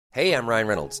Hey, I'm Ryan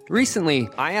Reynolds. Recently,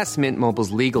 I asked Mint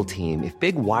Mobile's legal team if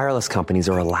big wireless companies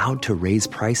are allowed to raise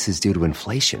prices due to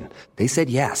inflation. They said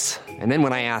yes. And then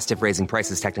when I asked if raising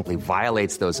prices technically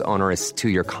violates those onerous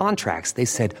two-year contracts, they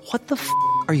said, "What the f***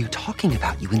 are you talking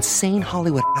about, you insane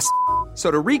Hollywood ass?" So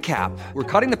to recap, we're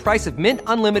cutting the price of Mint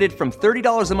Unlimited from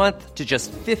 $30 a month to just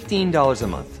 $15 a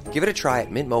month. Give it a try at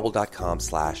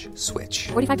mintmobile.com/switch.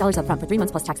 $45 up front for 3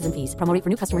 months plus taxes and fees. Promo rate for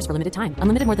new customers for limited time.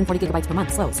 Unlimited more than 40 gigabytes per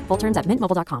month. Slows full terms at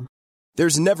mintmobile.com.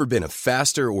 There's never been a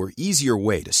faster or easier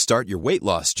way to start your weight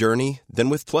loss journey than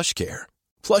with PlushCare.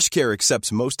 PlushCare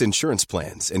accepts most insurance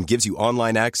plans and gives you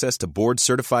online access to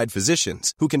board-certified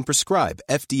physicians who can prescribe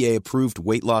FDA-approved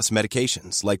weight loss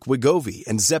medications like Wegovy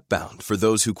and Zepbound for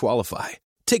those who qualify.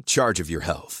 Take charge of your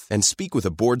health and speak with a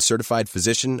board-certified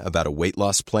physician about a weight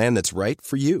loss plan that's right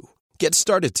for you. Get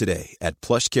started today at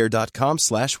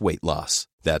plushcare.com/weight loss.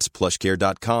 That's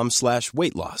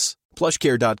plushcare.com/weight loss.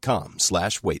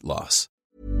 plushcare.com/weight loss.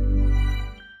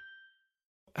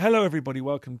 Hello, everybody.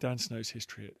 Welcome to Dan Snow's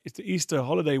History. It's the Easter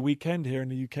holiday weekend here in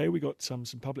the UK. We got some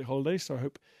public holidays, so I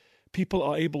hope people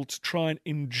are able to try and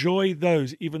enjoy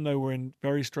those, even though we're in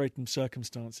very straitened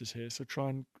circumstances here. So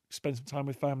try and spend some time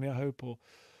with family, I hope, or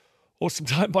some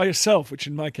time by yourself, which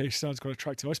in my case sounds quite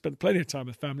attractive. I spend plenty of time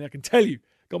with family, I can tell you.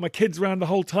 Got my kids around the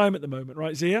whole time at the moment,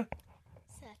 right, Zia?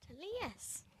 Certainly,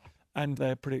 yes. And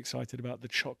they're pretty excited about the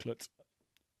chocolate,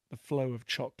 the flow of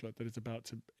chocolate that is about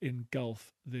to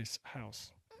engulf this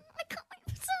house. I can't wait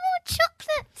for some more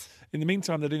chocolate. In the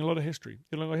meantime, they're doing a lot of history.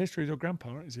 You're doing a lot of history with your grandpa,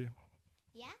 aren't you, Zia?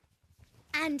 Yeah.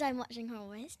 And I'm watching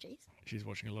Horrible Histories. She's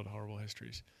watching a lot of horrible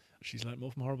histories. She's learnt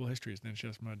more from horrible histories than she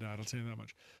has from her dad, I'll tell you that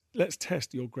much. Let's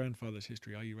test your grandfather's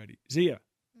history. Are you ready? Zia.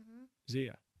 Mm-hmm.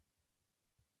 Zia.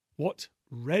 What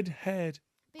red-haired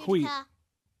queen,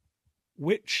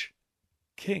 which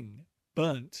king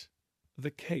burnt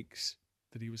the cakes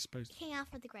that he was supposed to? King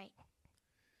Alfred the Great.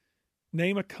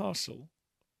 Name a castle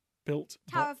built...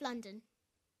 Tower of London.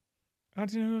 How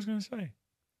do you know who I was going to say?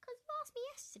 Because you asked me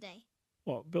yesterday.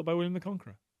 What, built by William the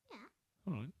Conqueror? Yeah.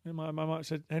 All right. I might have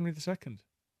said Henry II.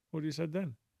 What have you said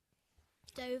then?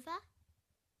 Dover?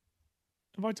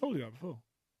 Have I told you that before?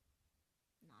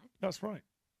 No. That's right.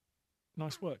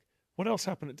 Nice work. What else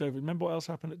happened at Dover? Remember what else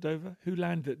happened at Dover? Who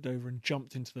landed at Dover and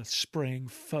jumped into the spraying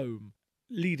foam,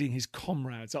 leading his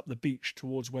comrades up the beach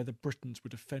towards where the Britons were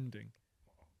defending?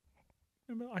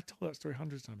 Remember, I told that story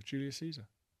hundreds of times. Julius Caesar.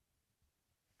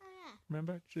 Oh, yeah.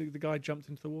 Remember? The guy jumped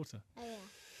into the water. Oh, yeah.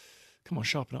 Come on,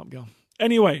 sharpen up, girl.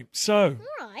 Anyway, so...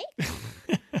 All right.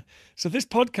 So this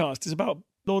podcast is about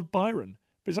Lord Byron.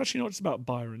 But it's actually not just about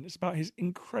Byron. It's about his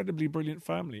incredibly brilliant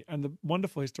family. And the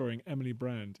wonderful historian Emily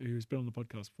Brand, who's been on the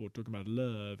podcast before talking about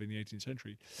love in the 18th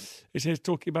century, is here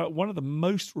talking about one of the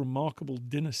most remarkable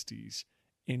dynasties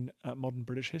in modern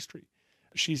British history.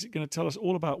 She's going to tell us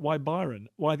all about why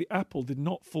the apple did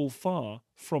not fall far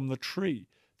from the tree.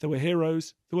 There were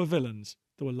heroes, there were villains,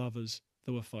 there were lovers,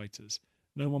 there were fighters.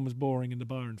 No one was boring in the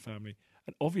Byron family.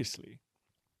 And obviously...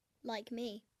 Like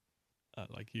me.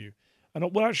 Like you.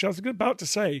 And well, actually, I was about to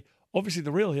say, obviously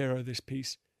the real hero of this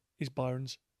piece is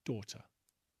Byron's daughter.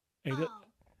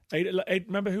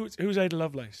 Remember who's Ada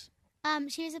Lovelace?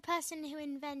 She was a person who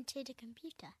invented a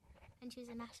computer, and she was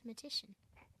a mathematician.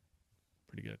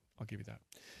 Pretty good. I'll give you that.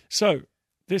 So,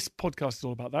 this podcast is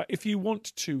all about that. If you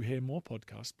want to hear more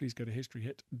podcasts, please go to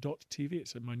historyhit.tv.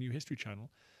 It's my new history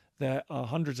channel. There are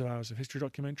hundreds of hours of history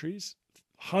documentaries,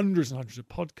 hundreds and hundreds of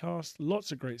podcasts,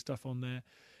 lots of great stuff on there.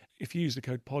 If you use the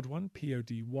code POD1,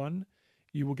 POD1,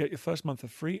 you will get your first month for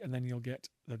free, and then you'll get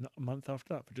the month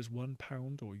after that for just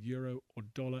 £1 or euro or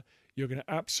dollar. You're going to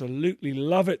absolutely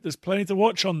love it. There's plenty to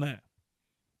watch on there.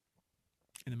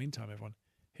 In the meantime, everyone,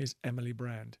 here's Emily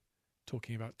Brand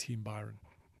talking about Team Byron.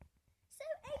 So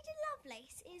Ada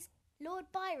Lovelace is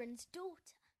Lord Byron's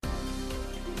daughter.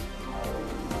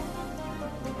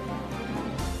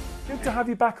 Good to have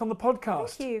you back on the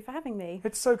podcast. Thank you for having me.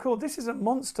 It's so cool. This is a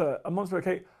monster.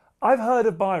 Okay, I've heard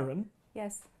of Byron.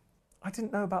 Yes. I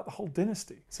didn't know about the whole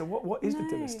dynasty. So what is the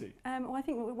dynasty? Well, I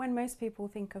think when most people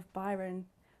think of Byron,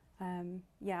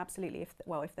 yeah, absolutely. If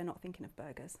they're not thinking of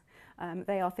burgers,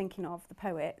 they are thinking of the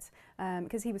poet,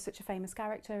 because he was such a famous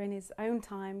character in his own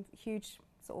time, huge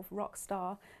sort of rock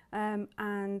star,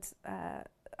 and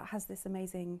has this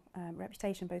amazing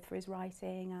reputation both for his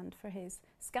writing and for his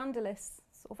scandalous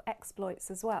sort of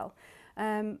exploits as well.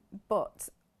 But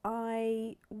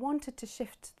I wanted to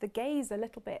shift the gaze a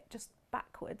little bit just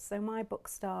backwards. So my book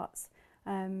starts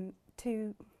 2-3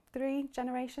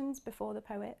 generations before the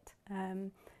poet.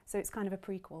 So it's kind of a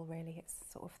prequel, really. It's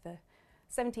sort of the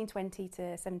 1720 to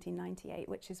 1798,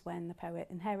 which is when the poet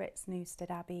inherits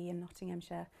Newstead Abbey in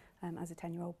Nottinghamshire as a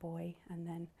 10-year-old boy. And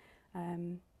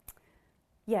then,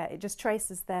 it just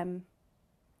traces them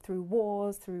through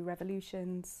wars, through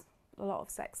revolutions, a lot of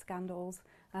sex scandals,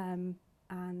 and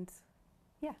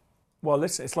yeah. Well,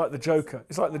 listen, it's like the Joker.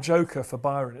 It's like the Joker for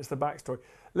Byron. It's the backstory.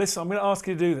 Listen, I'm going to ask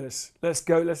you to do this. Let's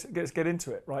go. Let's get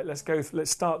into it. Right. Let's go. Let's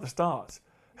start the start.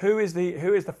 Who is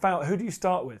the founder? Who do you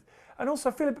start with? And also,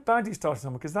 I feel a bit bad you started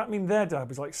someone because that means their dad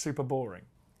was like super boring.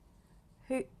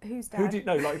 Who's dad? Who do you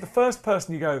know? Like the first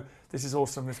person you go, this is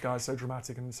awesome. This guy's so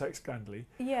dramatic and sex scandally.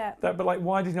 Yeah. But like,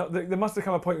 why did you not? There must have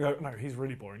come a point where you go, no, he's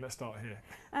really boring. Let's start here.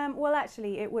 Well,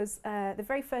 actually, it was the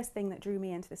very first thing that drew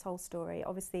me into this whole story.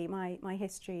 Obviously, my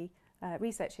history.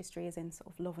 Research history is in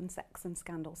sort of love and sex and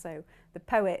scandal. So the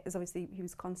poet is obviously, he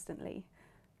was constantly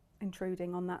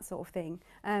intruding on that sort of thing.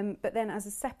 But then as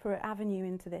a separate avenue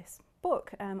into this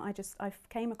book, I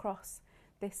came across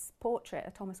this portrait, a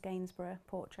Thomas Gainsborough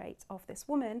portrait of this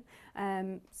woman,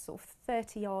 sort of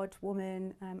 30-odd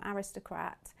woman,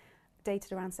 aristocrat,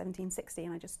 dated around 1760,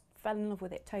 and I just fell in love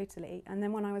with it totally. And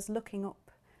then when I was looking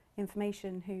up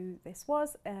information who this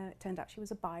was, it turned out she was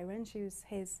a Byron. She was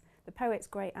the poet's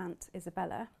great aunt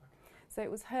Isabella. So it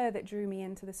was her that drew me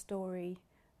into the story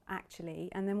actually.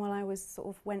 And then while I was sort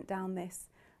of went down this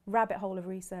rabbit hole of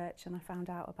research, and I found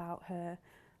out about her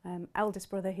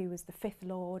eldest brother, who was the fifth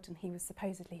lord, and he was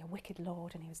supposedly a wicked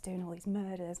lord, and he was doing all these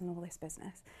murders and all this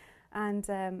business. And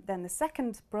then the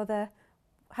second brother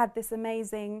had this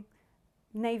amazing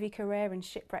Navy career and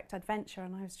shipwrecked adventure,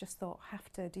 and I was just thought, I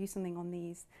have to do something on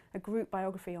these, a group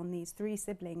biography on these three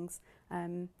siblings.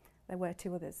 There were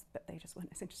two others, but they just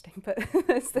weren't as interesting. But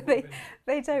so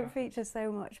they don't feature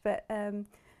so much. But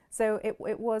so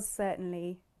it was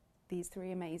certainly these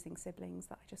three amazing siblings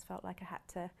that I just felt like I had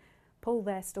to pull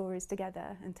their stories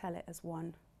together and tell it as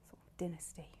one sort of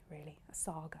dynasty, really, a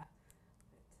saga.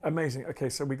 Amazing. Okay,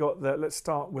 so we got the. Let's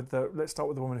start with the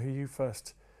woman who you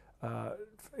first,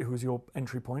 who was your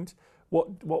entry point.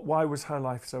 Why was her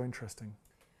life so interesting?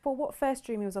 Well, what first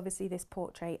drew me was obviously this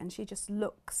portrait, and she just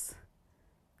looks.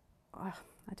 I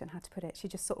don't know how to put it. She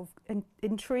just sort of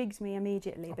intrigues me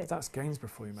immediately. But that's Gainsborough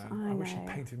for you, man. I wish she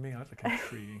painted me. I'd look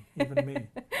intriguing, even me.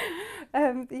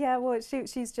 Yeah, well,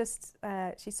 she's just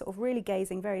she's sort of really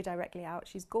gazing very directly out.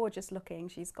 She's gorgeous looking.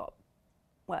 She's got,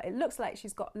 well, it looks like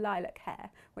she's got lilac hair,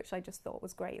 which I just thought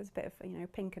was great. It was a bit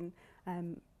of pink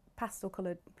and pastel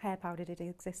coloured hair powder did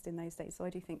exist in those days, so I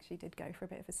do think she did go for a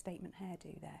bit of a statement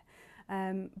hairdo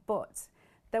there. But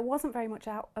there wasn't very much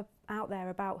out there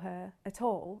about her at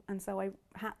all, and so I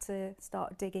had to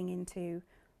start digging into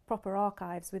proper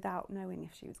archives without knowing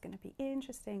if she was going to be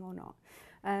interesting or not.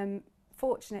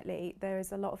 Fortunately, there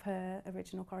is a lot of her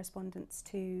original correspondence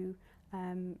to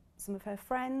some of her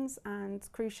friends, and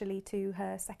crucially to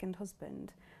her second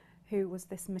husband, who was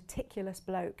this meticulous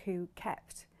bloke who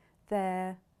kept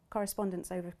their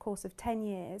correspondence over a course of 10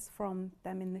 years from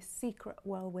them in this secret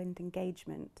whirlwind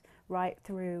engagement right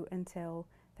through until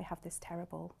they have this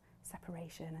terrible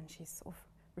separation, and she's sort of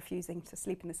refusing to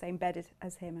sleep in the same bed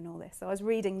as him and all this. So I was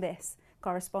reading this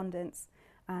correspondence,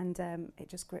 and it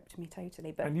just gripped me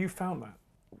totally. But and you found that?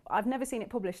 I've never seen it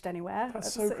published anywhere.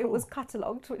 That's so cool. It was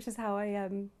catalogued, which is how I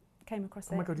came across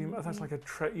it. Oh my God, that's like a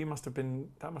you must have been,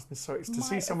 that must have been so, to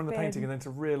see someone in the painting and then to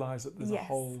realise that there's a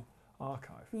whole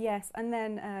archive. Yes, and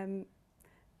then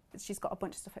she's got a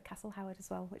bunch of stuff at Castle Howard as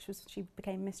well, she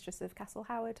became mistress of Castle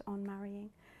Howard on marrying.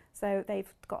 So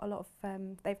they've got a lot of,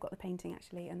 they've got the painting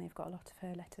actually, and they've got a lot of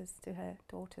her letters to her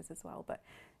daughters as well. But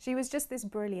she was just this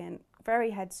brilliant, very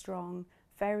headstrong,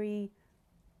 very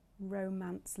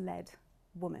romance-led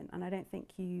woman. And I don't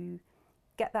think you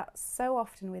get that so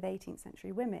often with 18th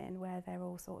century women, where they're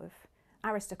all sort of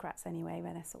aristocrats anyway,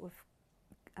 where they're sort of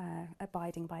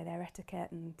abiding by their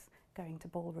etiquette and going to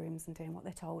ballrooms and doing what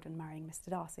they're told and marrying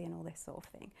Mr. Darcy and all this sort of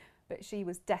thing. But she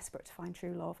was desperate to find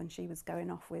true love, and she was going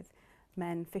off with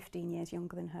men 15 years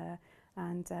younger than her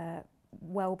and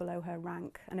well below her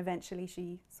rank, and eventually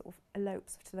she sort of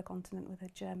elopes to the continent with a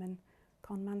German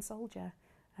con man soldier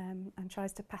and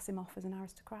tries to pass him off as an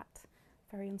aristocrat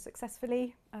very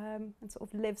unsuccessfully, and sort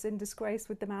of lives in disgrace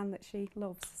with the man that she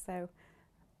loves. So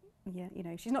yeah,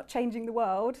 she's not changing the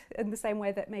world in the same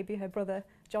way that maybe her brother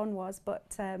John was,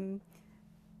 but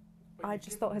I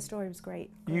just thought her story was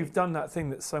great. You've done that thing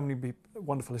that so many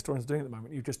wonderful historians are doing at the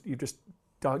moment. You've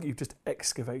just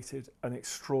excavated an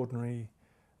extraordinary,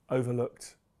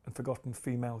 overlooked and forgotten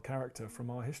female character from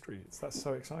our history. That's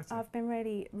so exciting. I've been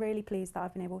really, really pleased that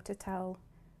I've been able to tell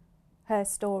her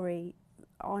story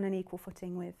on an equal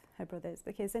footing with her brothers,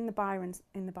 because in the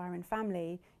Byron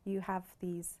family, you have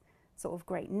these sort of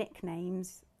great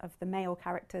nicknames of the male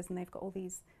characters, and they've got all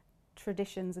these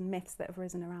traditions and myths that have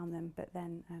risen around them. But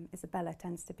then Isabella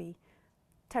tends to be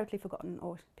totally forgotten,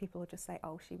 or people will just say,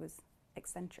 oh, she was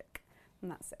eccentric, and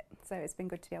that's it. So it's been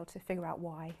good to be able to figure out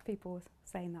why people were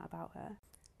saying that about her.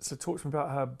 So talk to me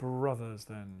about her brothers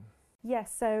then.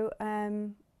 Yes, so I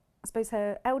suppose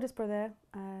her eldest brother,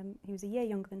 he was a year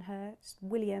younger than her,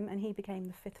 William, and he became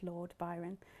the 5th Lord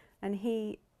Byron. And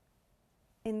he,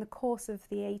 in the course of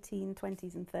the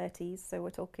 1820s and 30s, so we're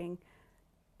talking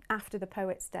after the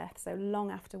poet's death, so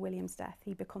long after William's death,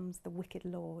 he becomes the Wicked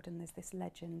Lord, and there's this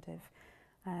legend of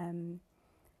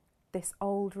this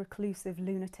old reclusive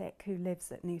lunatic who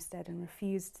lives at Newstead and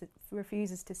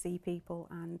refuses to see people,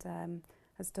 and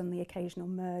has done the occasional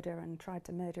murder and tried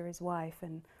to murder his wife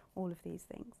and all of these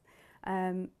things.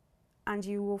 And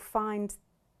you will find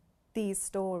these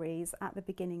stories at the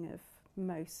beginning of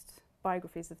most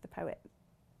biographies of the poet,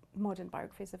 modern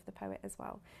biographies of the poet as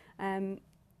well.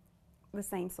 The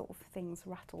same sort of things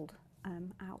rattled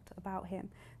out about him.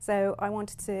 So I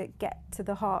wanted to get to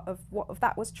the heart of what if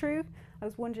that was true. I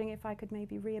was wondering if I could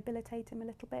maybe rehabilitate him a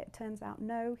little bit. It turns out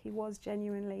no, he was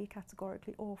genuinely,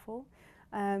 categorically awful.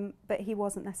 But he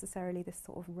wasn't necessarily this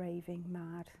sort of raving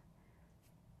mad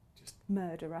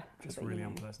murderer. Just really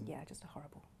unpleasant. Yeah, just a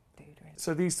horrible dude, really.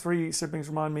 So these 3 siblings,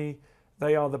 remind me,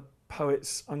 they are the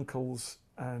poet's uncles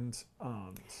and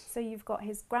aunts. So you've got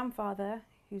his grandfather,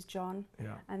 who's John,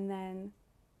 and then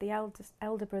the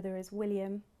elder brother is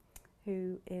William,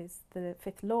 who is the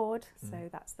 5th Lord, so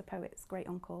that's the poet's great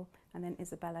uncle, and then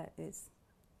Isabella is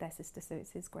their sister, so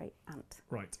it's his great aunt.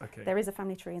 Right. Okay. There is a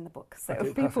family tree in the book, so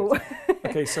okay, people.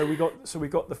 Okay, so we got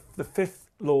the 5th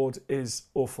Lord is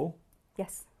awful.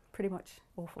 Yes, pretty much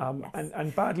awful. Yes.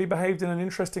 And badly behaved in an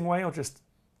interesting way, or just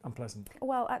unpleasant?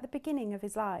 Well, at the beginning of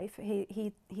his life,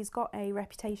 he's got a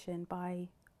reputation by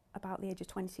about the age of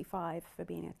 25 for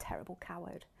being a terrible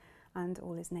coward, and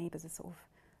all his neighbours are sort of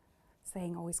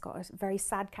saying, oh, he's got a very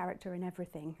sad character in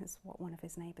everything, is what one of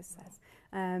his neighbours says.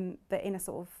 But in a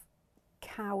sort of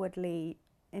cowardly,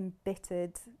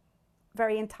 embittered,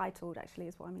 very entitled, actually,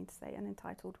 is what I mean to say, an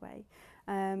entitled way.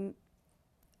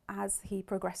 As he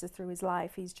progresses through his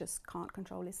life, he just can't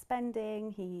control his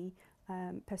spending. He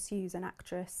pursues an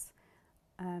actress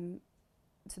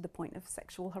to the point of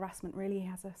sexual harassment, really. He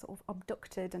has her sort of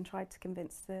abducted and tried to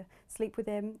convince to sleep with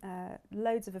him,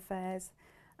 loads of affairs.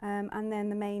 And then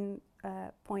the main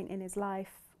point in his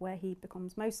life where he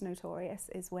becomes most notorious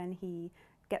is when he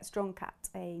gets drunk at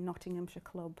a Nottinghamshire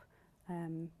club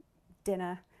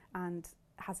dinner and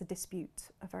has a dispute,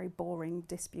 a very boring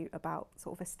dispute about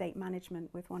sort of estate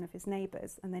management with one of his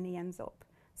neighbours, and then he ends up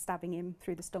stabbing him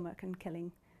through the stomach and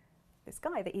killing this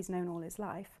guy that he's known all his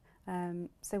life.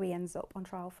 So he ends up on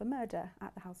trial for murder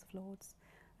at the House of Lords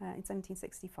in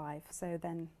 1765. So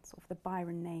then sort of the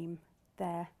Byron name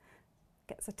there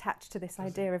gets attached to this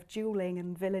idea of duelling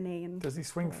and villainy. And does he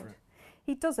swing for it?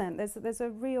 He doesn't. There's a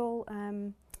real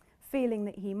feeling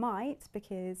that he might,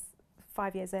 because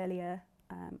 5 years earlier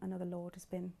another lord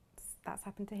that's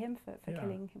happened to him for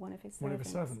killing one of his servants. One of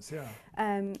his servants, yeah.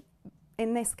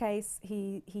 In this case,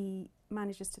 he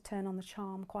manages to turn on the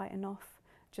charm quite enough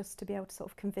just to be able to sort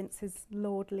of convince his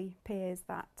lordly peers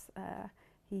that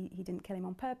he didn't kill him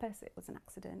on purpose, it was an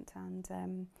accident.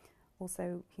 And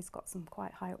also he's got some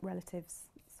quite high up relatives,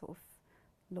 sort of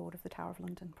Lord of the Tower of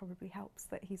London probably helps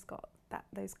that he's got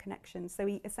those connections. So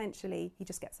he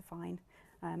just gets a fine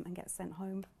and gets sent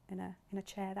home in a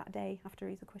chair that day after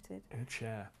he's acquitted. In a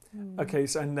chair. Okay,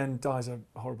 so and then dies a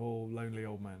horrible, lonely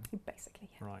old man. Basically,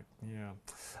 yeah. Right,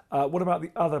 yeah. What about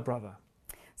the other brother?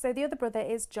 So the other brother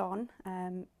is John.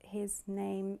 His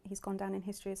name, he's gone down in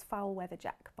history as Foulweather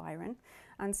Jack Byron,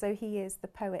 and so he is the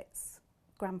poet's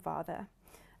grandfather.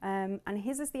 And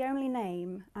his is the only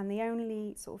name and the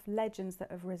only sort of legends that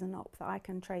have risen up that I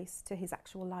can trace to his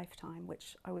actual lifetime,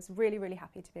 which I was really, really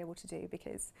happy to be able to do,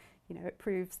 because, you know, it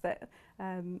proves that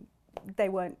they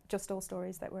weren't just all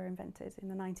stories that were invented in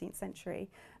the 19th century.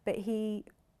 But he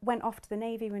went off to the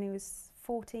Navy when he was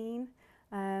 14,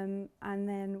 and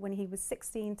then when he was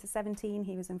 16 to 17,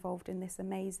 he was involved in this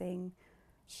amazing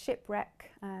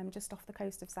shipwreck just off the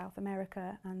coast of South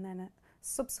America, and then a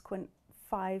subsequent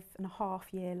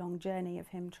 5.5 year long journey of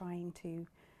him trying to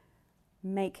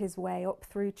make his way up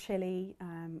through Chile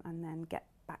and then get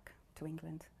back to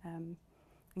England,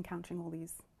 encountering all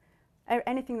these,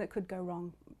 anything that could go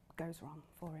wrong goes wrong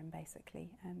for him,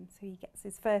 basically. So he gets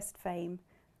his first fame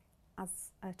as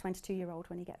a 22-year-old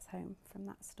when he gets home from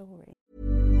that story.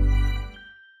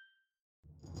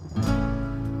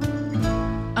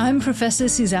 I'm Professor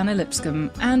Susanna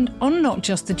Lipscomb, and on Not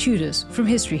Just the Tudors from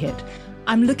History Hit,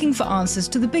 I'm looking for answers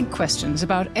to the big questions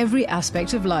about every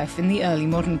aspect of life in the early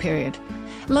modern period.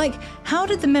 Like, how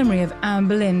did the memory of Anne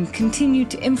Boleyn continue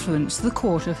to influence the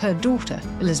court of her daughter,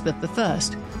 Elizabeth I?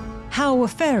 How were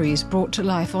fairies brought to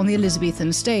life on the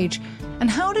Elizabethan stage? And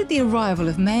how did the arrival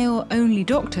of male-only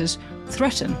doctors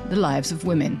threaten the lives of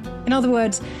women? In other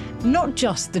words, not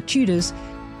just the Tudors,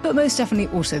 but most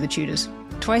definitely also the Tudors.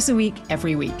 Twice a week,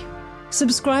 every week.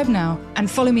 Subscribe now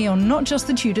and follow me on Not Just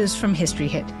the Tudors from History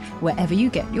Hit, wherever you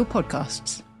get your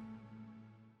podcasts.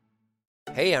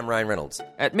 Hey, I'm Ryan Reynolds.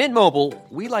 At Mint Mobile,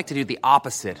 we like to do the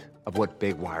opposite of what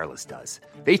Big Wireless does.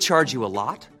 They charge you a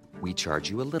lot, we charge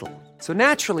you a little. So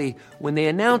naturally, when they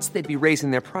announced they'd be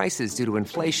raising their prices due to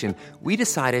inflation, we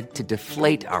decided to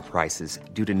deflate our prices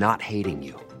due to not hating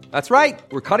you. That's right.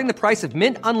 We're cutting the price of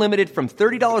Mint Unlimited from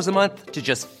 $30 a month to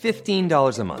just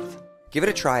 $15 a month. Give it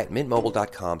a try at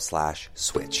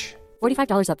mintmobile.com/switch.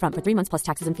 $45 up front for 3 months plus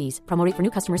taxes and fees. Promo rate for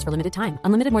new customers for limited time.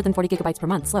 Unlimited more than 40 gigabytes per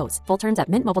month. Slows full terms at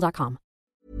mintmobile.com.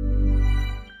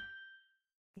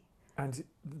 And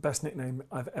the best nickname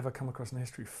I've ever come across in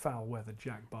history, Foul Weather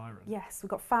Jack Byron. Yes, we've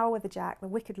got Foul Weather Jack, the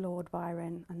Wicked Lord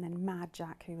Byron, and then Mad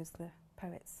Jack, who was the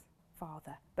poet's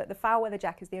father. But the Foul Weather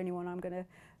Jack is the only one I'm going to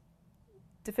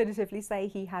definitively say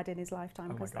he had in his lifetime,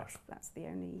 because that's the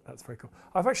only... That's very cool.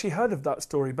 I've actually heard of that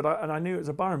story, but I knew it was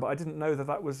a Byron, but I didn't know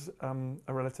that was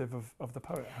a relative of the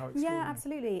poet. How extraordinary. Yeah,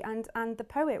 absolutely. And the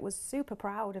poet was super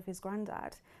proud of his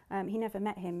granddad. He never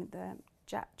met him.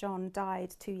 John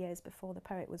died 2 years before the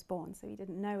poet was born, so he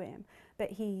didn't know him.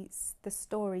 But the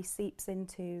story seeps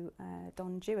into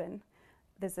Don Juan.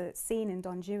 There's a scene in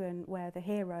Don Juan where the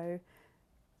hero,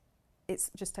 it's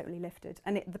just totally lifted,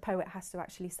 and the poet has to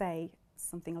actually say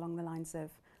something along the lines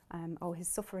of, his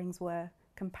sufferings were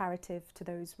comparative to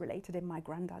those related in my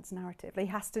granddad's narrative. He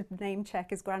has to name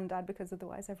check his granddad, because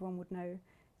otherwise everyone would know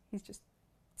he's just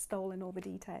stolen all the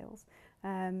details.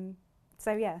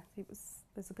 So yeah,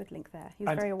 there's a good link there. He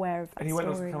was very aware of that. And he went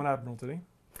on to become an admiral, did he?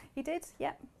 He did,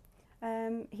 yeah.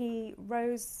 He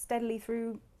rose steadily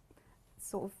through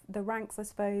sort of the ranks, I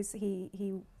suppose. He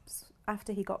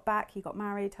after he got back, he got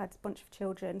married, had a bunch of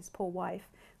children. His poor wife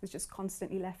was just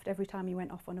constantly left. Every time he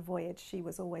went off on a voyage, she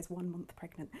was always 1 month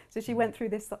pregnant. So she went through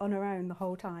this on her own the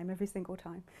whole time, every single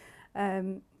time.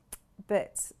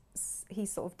 But he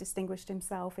sort of distinguished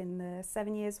himself in the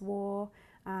 7 Years' War,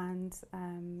 and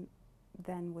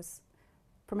then was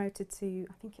promoted to,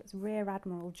 I think it was Rear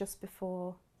Admiral, just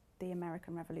before the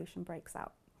American Revolution breaks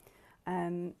out.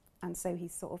 And so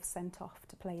he's sort of sent off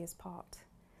to play his part,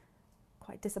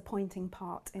 quite disappointing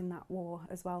part in that war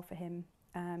as well for him.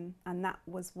 And that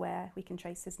was where we can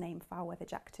trace his name, Foul Weather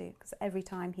Jack, to, because every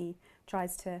time he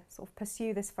tries to sort of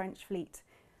pursue this French fleet,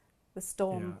 the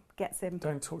storm gets him.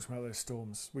 Don't talk to me about those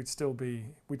storms. We'd still be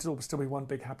one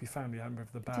big happy family. I remember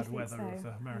the bad weather of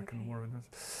the American War.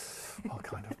 Oh,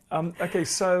 kind of.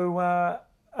 So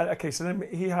then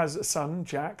he has a son,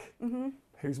 Jack,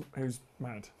 who's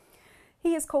mad.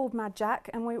 He is called Mad Jack,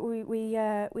 and we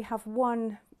have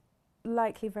one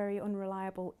likely very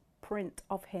unreliable print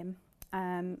of him,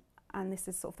 and this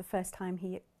is sort of the first time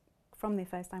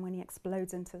when he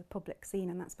explodes into the public scene,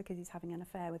 and that's because he's having an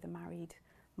affair with a married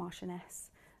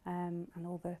Marchioness, and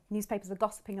all the newspapers are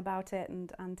gossiping about it,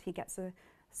 and he gets a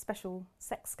special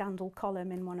sex scandal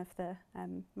column in one of the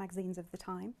magazines of the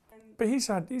time. But his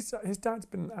dad's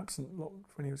been absent a lot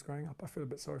when he was growing up. I feel a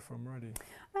bit sorry for him already.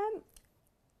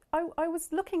 I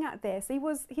was looking at this. He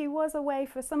was away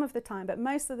for some of the time, but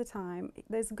most of the time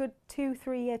there's a good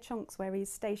 2-3 year chunks where he's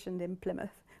stationed in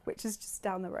Plymouth, which is just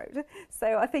down the road.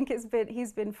 So I think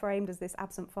he's been framed as this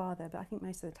absent father, but I think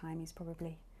most of the time he's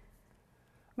probably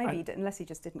unless he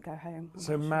just didn't go home.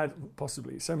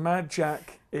 Possibly. So Mad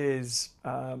Jack is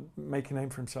making a name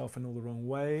for himself in all the wrong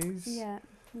ways. Yeah.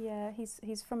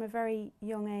 He's from a very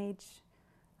young age.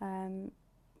 I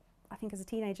think as a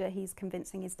teenager, he's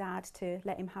convincing his dad to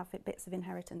let him have bits of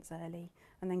inheritance early,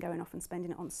 and then going off and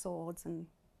spending it on swords and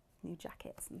new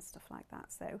jackets and stuff like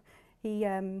that. So he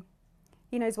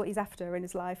knows what he's after in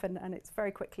his life, and it's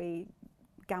very quickly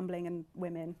gambling and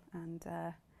women, and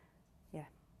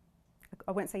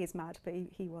I won't say he's mad, but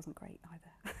he wasn't great either.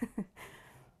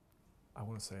 I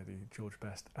want to say the George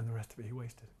Best, and the rest of it he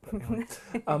wasted. But anyway.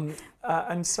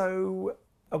 And so,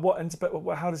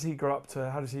 how does he grow up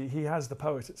to? He has the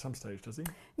poet at some stage, does he?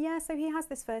 Yeah. So he has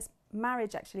this first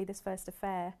marriage. Actually, this first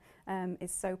affair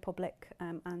is so public,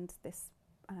 and this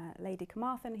Lady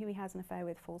Carmarthen, who he has an affair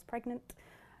with, falls pregnant.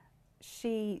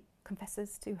 She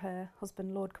confesses to her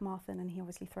husband, Lord Carmarthen, and he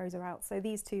obviously throws her out. So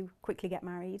these two quickly get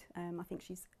married. I think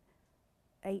she's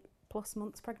plus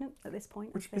months pregnant at this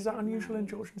point. Which is that unusual in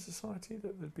Georgian society,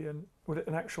 that there'd be an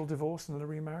actual divorce and then a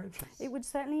remarriage? It would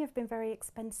certainly have been very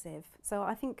expensive. So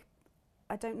I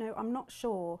don't know, I'm not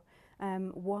sure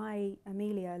why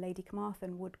Amelia, Lady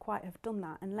Carmarthen, would quite have done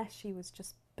that, unless she was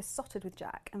just besotted with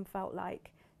Jack and felt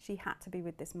like she had to be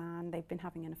with this man. They've been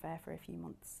having an affair for a few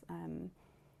months.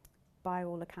 By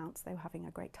all accounts, they were having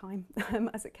a great time,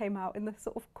 as it came out in the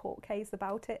sort of court case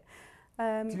about it.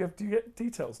 Do you get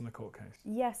details in the court case?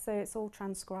 Yes, so it's all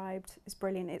transcribed. It's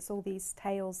brilliant. It's all these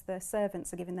tales. The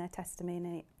servants are giving their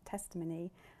testimony,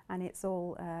 and it's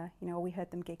all, we heard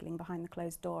them giggling behind the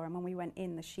closed door, and when we went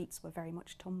in, the sheets were very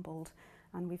much tumbled,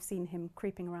 and we've seen him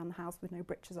creeping around the house with no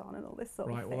breeches on and all this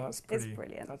sort of thing. Right, well, that's pretty... It's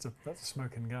brilliant. That's a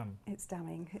smoking gun. It's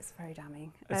damning. It's very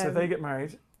damning. So they get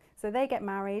married. So they get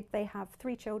married. They have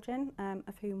 3 children,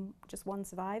 of whom just one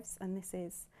survives, and this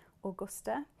is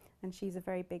Augusta, and she's a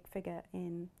very big figure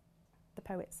in the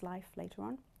poet's life later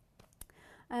on.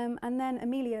 And then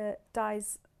Amelia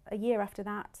dies a year after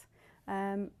that.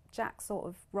 Jack sort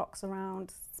of rocks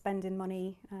around spending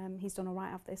money. He's done all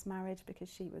right after this marriage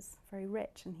because she was very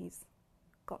rich, and he's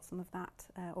got some of that,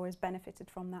 or has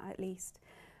benefited from that at least.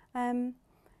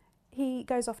 He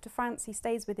goes off to France. He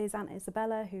stays with his Aunt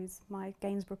Isabella, who's my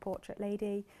Gainsborough portrait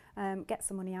lady, gets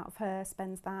some money out of her,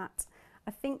 spends that.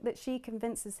 I think that she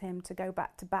convinces him to go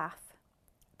back to Bath,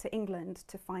 to England,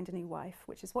 to find a new wife,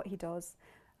 which is what he does.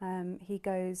 He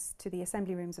goes to the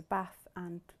assembly rooms of Bath,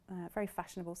 and very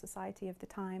fashionable society of the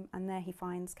time, and there he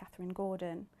finds Catherine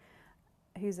Gordon,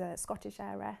 who's a Scottish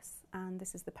heiress, and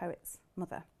this is the poet's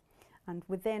mother. And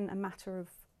within a matter of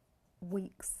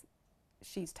weeks,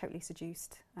 she's totally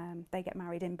seduced. They get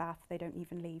married in Bath, they don't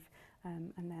even leave,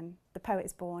 and then the poet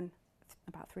is born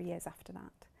about 3 years after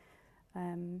that.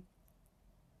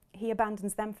 He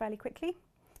abandons them fairly quickly.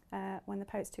 When the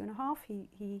poet's 2.5,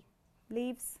 he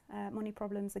leaves. Money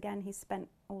problems again, he's spent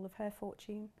all of her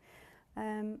fortune.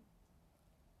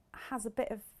 Has a bit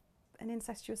of an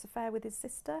incestuous affair with his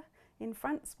sister in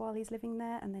France while he's living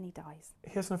there, and then he dies.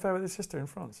 He has an affair with his sister in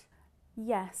France?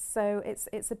 Yes, so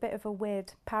it's a bit of a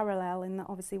weird parallel in that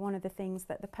obviously one of the things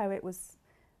that the poet was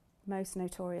most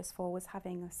notorious for was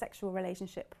having a sexual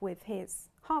relationship with his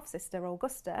half-sister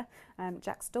Augusta,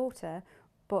 Jack's daughter,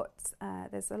 but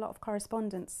there's a lot of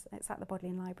correspondence. It's at the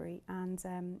Bodleian Library,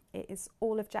 and it is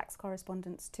all of Jack's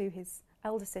correspondence to his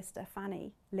elder sister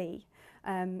Fanny Lee.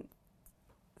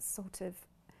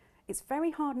 It's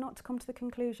very hard not to come to the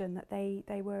conclusion that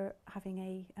they were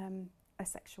having a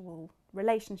sexual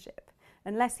relationship,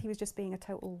 unless he was just being a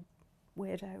total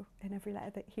weirdo in every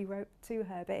letter that he wrote to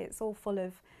her. But it's all full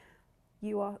of,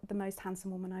 you are the most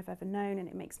handsome woman I've ever known, and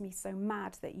it makes me so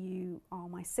mad that you are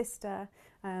my sister.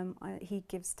 He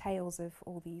gives tales of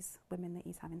all these women that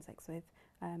he's having sex with,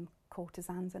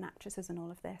 courtesans and actresses and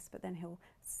all of this, but then he'll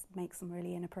make some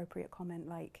really inappropriate comment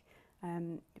like,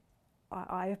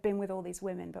 I have been with all these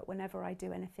women, but whenever I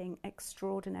do anything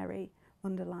extraordinary,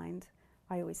 underlined,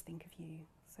 I always think of you.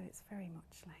 So it's very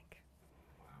much like,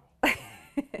 wow.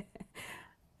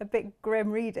 A bit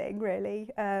grim reading, really.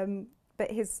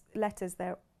 But his letters,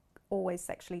 they're always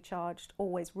sexually charged,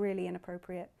 always really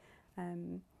inappropriate.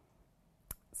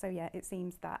 So yeah, it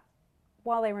seems that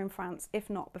while they were in France, if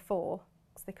not before,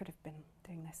 because they could have been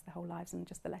doing this their whole lives and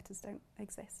just the letters don't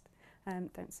exist,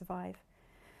 don't survive.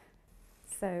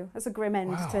 So that's a grim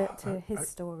end to his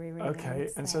story, really. Okay,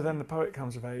 and so then the poet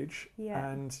comes of age, yeah.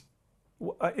 And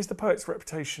is the poet's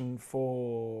reputation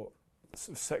for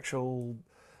sort of sexual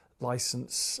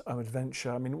license,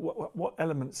 adventure, I mean, what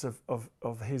elements of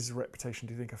his reputation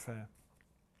do you think are fair?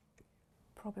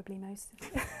 Probably most of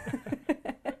it.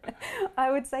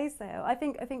 I would say so. I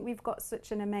think we've got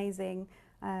such an amazing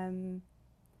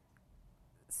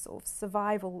sort of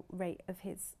survival rate of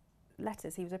his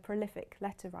letters. He was a prolific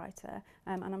letter writer,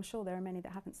 and I'm sure there are many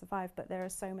that haven't survived, but there are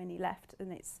so many left,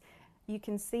 and you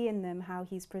can see in them how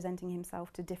he's presenting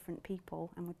himself to different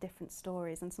people and with different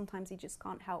stories, and sometimes he just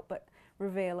can't help but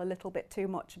reveal a little bit too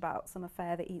much about some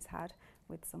affair that he's had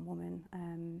with some woman.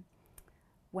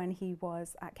 When he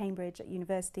was at Cambridge at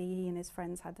university, he and his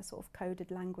friends had the sort of coded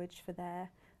language for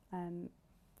their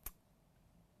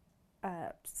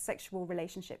sexual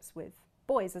relationships with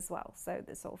boys as well, so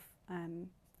the sort of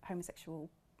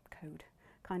homosexual code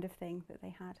kind of thing that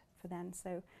they had for them.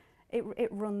 So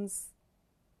it runs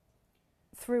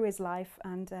through his life,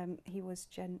 and he was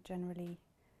generally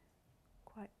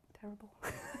quite terrible.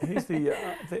 Here's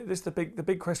the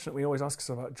big question that we always ask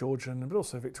ourselves about Georgian, but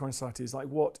also Victorian society is like,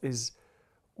 to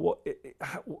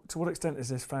what extent is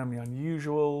this family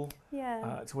unusual?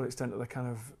 Yeah. To what extent are they kind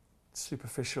of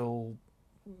superficial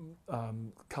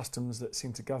customs that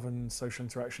seem to govern social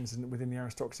interactions within the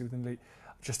aristocracy, within the elite,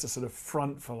 just a sort of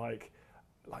front for like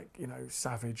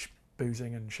savage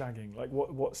boozing and shagging? Like,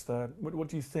 what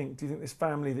do you think? Do you think this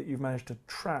family that you've managed to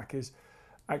track is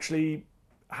actually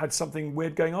had something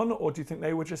weird going on, or do you think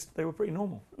they were pretty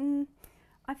normal?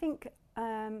 I think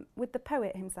with the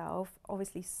poet himself,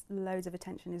 obviously loads of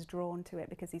attention is drawn to it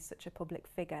because he's such a public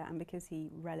figure and because he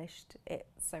relished it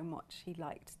so much. He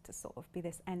liked to sort of be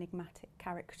this enigmatic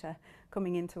character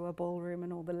coming into a ballroom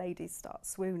and all the ladies start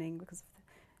swooning because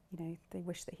they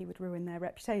wish that he would ruin their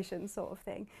reputation, sort of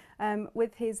thing.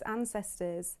 With his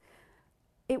ancestors,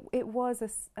 it was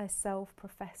a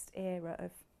self-professed era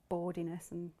of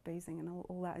bawdiness and boozing and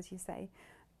all that, as you say.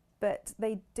 But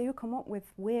they do come up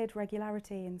with weird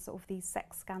regularity in sort of these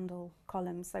sex scandal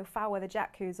columns. So Foulweather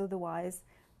Jack, who's otherwise,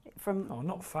 from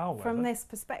this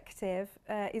perspective,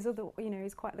 is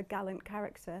quite the gallant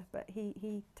character, but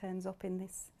he turns up in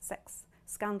this sex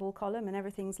scandal column and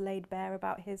everything's laid bare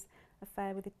about his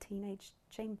affair with a teenage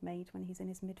chambermaid when he's in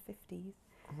his mid-50s.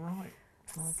 Right.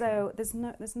 Okay. So there's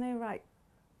no right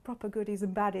proper goodies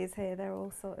and baddies here. They're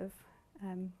all sort of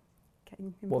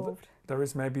getting involved. Well, there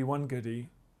is maybe one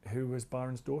goodie who was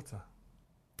Byron's daughter.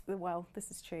 Well,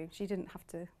 this is true. She didn't have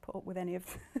to put up with any of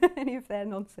their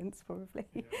nonsense, probably.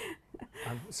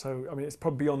 Yeah. So, I mean, it's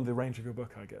probably beyond the range of your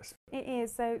book, I guess. It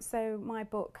is. So my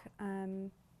book,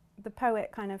 the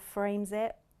poet kind of frames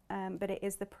it, but it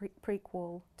is the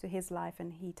prequel to his life,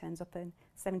 and he turns up in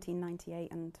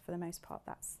 1798, and for the most part,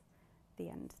 that's the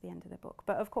end of the book.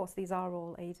 But of course, these are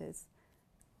all Ada's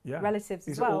relatives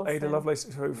these as well. These are all Ada Lovelace.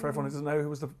 So for everyone who doesn't know, who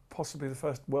was possibly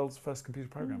the world's first computer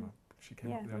programmer. She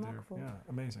came up with the remarkable. idea.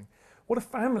 Amazing. What a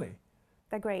family.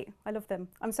 They're great. I love them.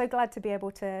 I'm so glad to be able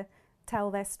to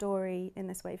tell their story in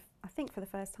this way, I think for the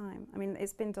first time. I mean,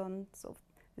 it's been done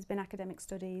there's been academic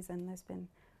studies and there's been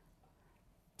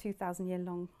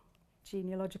 2,000-year-long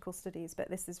genealogical studies, but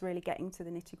this is really getting to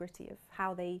the nitty-gritty of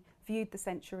how they viewed the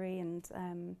century and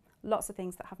lots of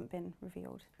things that haven't been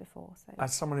revealed before. So,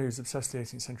 as someone who's obsessed with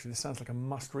the 18th century, this sounds like a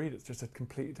must-read. It's just a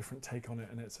completely different take on it,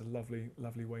 and it's a lovely,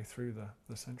 lovely way through the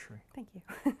century. Thank you.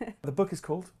 The book is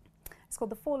called? It's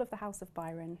called The Fall of the House of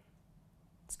Byron.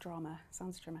 It's drama.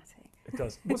 Sounds dramatic. It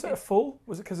does. Was it a fall?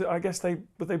 Was it because I guess they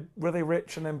were they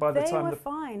rich, and then by the time they were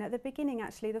fine at the beginning.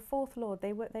 Actually, the Fourth Lord,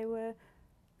 they weren't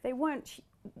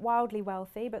wildly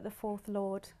wealthy, but the Fourth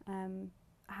Lord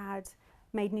had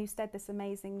made Newstead this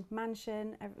amazing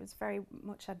mansion. It was very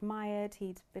much admired.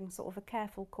 He'd been sort of a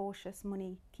careful, cautious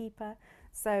money keeper.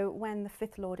 So when the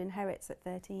Fifth Lord inherits at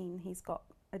 13, he's got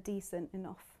a decent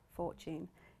enough fortune.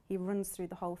 He runs through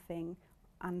the whole thing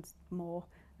and more.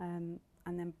 And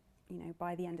then,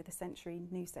 by the end of the century,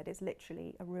 Newstead is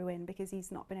literally a ruin because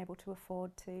he's not been able to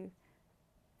afford the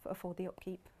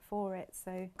upkeep for it.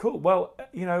 So cool. Well,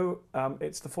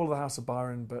 it's the fall of the House of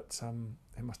Byron, but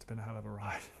it must have been a hell of a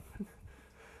ride.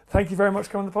 Thank you very much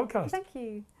for coming on the podcast. Thank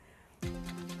you. I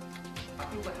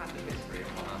feel the hand of history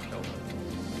upon our shoulders.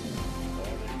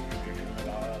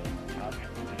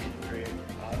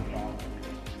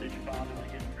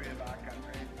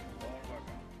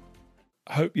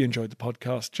 I hope you enjoyed the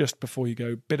podcast. Just before you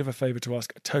go, bit of a favour to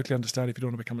ask. I totally understand if you don't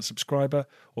want to become a subscriber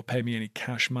or pay me any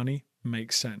cash money.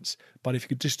 Makes sense. But if you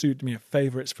could just do me a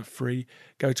favour, it's for free.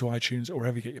 Go to iTunes or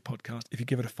wherever you get your podcast. If you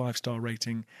give it a 5-star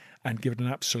rating and give it an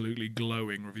absolutely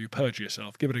glowing review, purge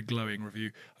yourself, give it a glowing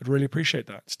review. I'd really appreciate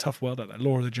that. It's a tough world out there,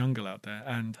 law of the jungle out there,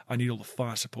 and I need all the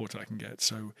fire support I can get.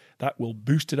 So that will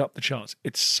boost it up the charts.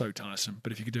 It's so tiresome.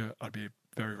 But if you could do it, I'd be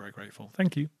very, very grateful.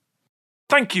 Thank you.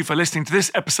 Thank you for listening to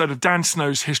this episode of Dan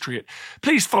Snow's History Hit.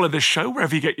 Please follow this show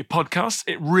wherever you get your podcasts.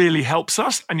 It really helps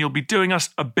us, and you'll be doing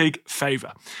us a big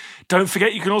favour. Don't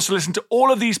forget, you can also listen to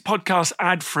all of these podcasts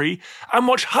ad-free and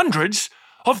watch hundreds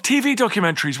of TV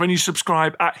documentaries when you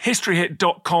subscribe at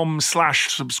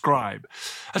historyhit.com/subscribe.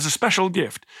 As a special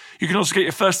gift, you can also get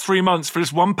your first 3 months for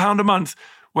just £1 a month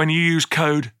when you use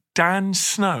code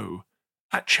DANSNOW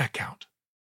at checkout.